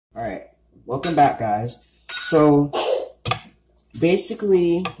Welcome back, guys. So,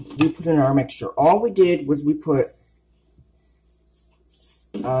 basically, we put in our mixture. All we did was we put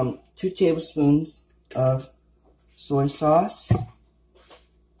 2 tablespoons of soy sauce,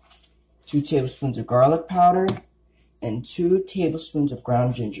 2 tablespoons of garlic powder, and 2 tablespoons of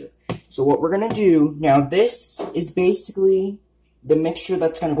ground ginger. So what we're going to do, now this is basically the mixture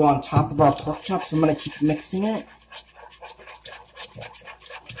that's going to go on top of our pork chops. So I'm going to keep mixing it.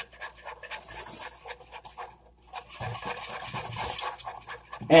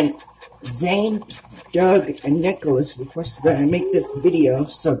 And Zane, Doug, and Nicholas requested that I make this video.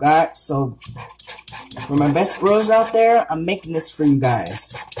 So for my best bros out there, I'm making this for you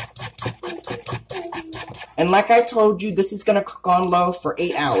guys. And like I told you, this is going to cook on low for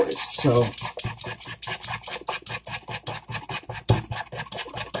 8 hours. So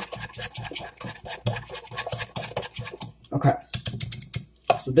okay.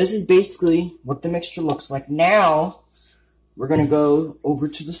 So this is basically what the mixture looks like. Now, we're going to go over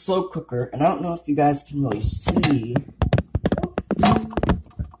to the slow cooker. And I don't know if you guys can really see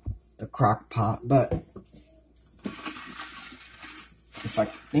the Crock-Pot, but if I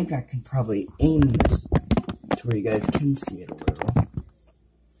think I can probably aim this to where you guys can see it a little.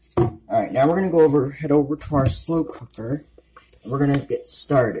 Alright, now we're going to head over to our slow cooker. And we're going to get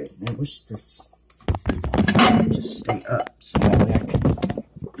started. And I wish this would just stay up so that way I can...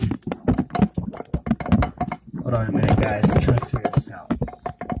 Hold on a minute, guys. I'm trying to figure this out.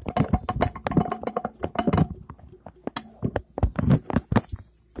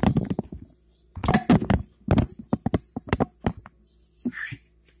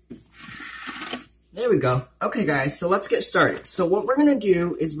 There we go. Okay, guys, so let's get started. So what we're going to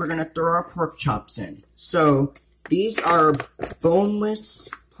do is we're going to throw our pork chops in. So these are boneless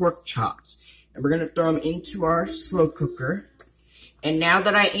pork chops. And we're going to throw them into our slow cooker. And now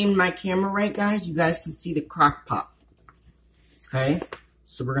that I aimed my camera right, guys, you guys can see the Crock-Pot. Okay?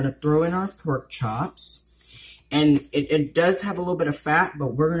 So we're going to throw in our pork chops. And it does have a little bit of fat,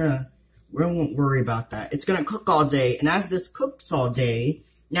 but we won't worry about that. It's going to cook all day. And as this cooks all day,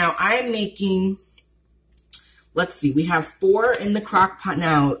 now I'm making, let's see, we have 4 in the Crock-Pot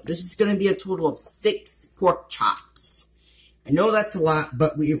now. This is going to be a total of 6 pork chops. I know that's a lot,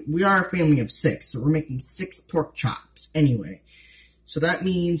 but we are a family of 6, so we're making 6 pork chops anyway. So that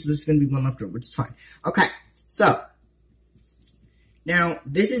means there's going to be 1 left over, which is fine. Okay, so now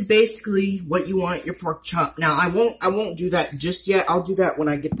this is basically what you want your pork chop. Now I won't do that just yet. I'll do that when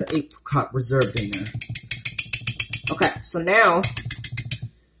I get the apricot reserved in there. Okay, so now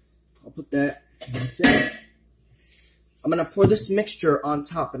I'll put that in there. I'm gonna pour this mixture on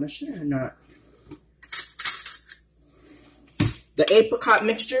top, and I should have not. The apricot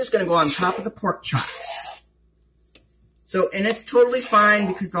mixture is gonna go on top of the pork chops. So, and it's totally fine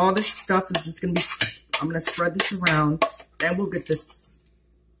because all this stuff is just going to be, I'm going to spread this around, and we'll get this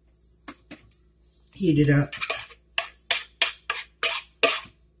heated up.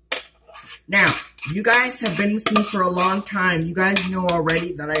 Now, you guys have been with me for a long time. You guys know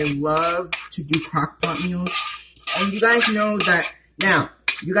already that I love to do Crock-Pot meals. And you guys know that, now,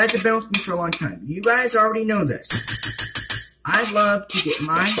 you guys have been with me for a long time. You guys already know this. I love to get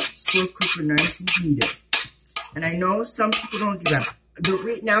my slow cooker nice and heated. And I know some people don't do that.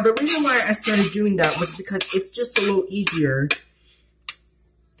 Now, the reason why I started doing that was because it's just a little easier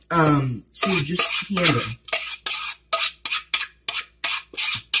to just handle.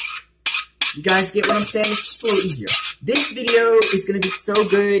 You guys get what I'm saying? It's just a little easier. This video is going to be so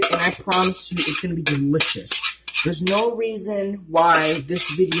good, and I promise you it's going to be delicious. There's no reason why this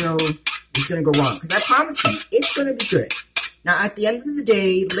video is going to go wrong, because I promise you, it's going to be good. Now, at the end of the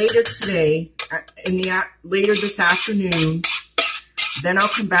day, later today, later this afternoon, then I'll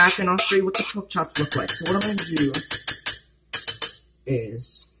come back and I'll show you what the pork chops look like. So what I'm going to do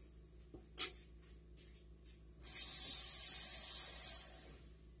is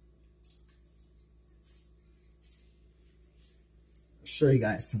I'll show you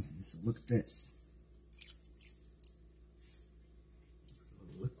guys something. So look at this.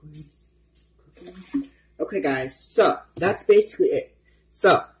 Liquid. Okay, guys, so that's basically it.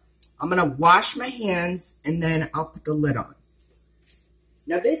 So I'm going to wash my hands, and then I'll put the lid on.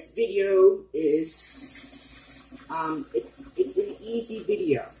 Now, this video is, it's an easy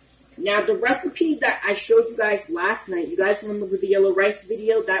video. Now, the recipe that I showed you guys last night, you guys remember the yellow rice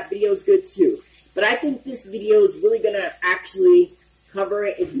video? That video is good, too. But I think this video is really going to actually cover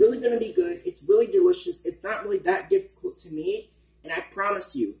it. It's really going to be good. It's really delicious. It's not really that difficult to make. And I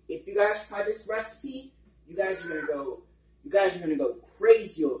promise you, if you guys try this recipe, you guys are going to go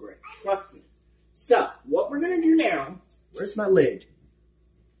crazy over it. Trust me. So, what we're going to do now, where's my lid?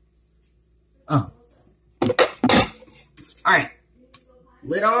 Oh. Alright.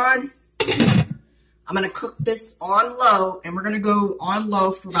 Lid on. I'm going to cook this on low, and we're going to go on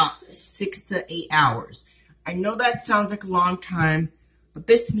low for about 6 to 8 hours. I know that sounds like a long time, but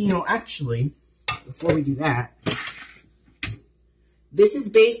this meal actually, before we do that, this is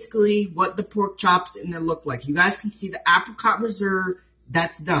basically what the pork chops in there look like. You guys can see the apricot reserve.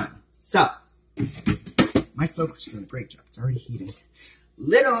 That's done. So, my slow cooker's doing a great job. It's already heating.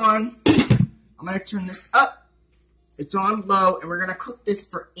 Lid on. I'm going to turn this up. It's on low, and we're going to cook this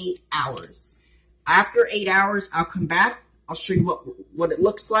for 8 hours. After 8 hours, I'll come back. I'll show you what it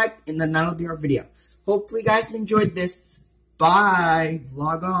looks like, and then that'll be our video. Hopefully, you guys have enjoyed this. Bye.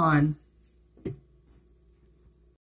 Vlog on.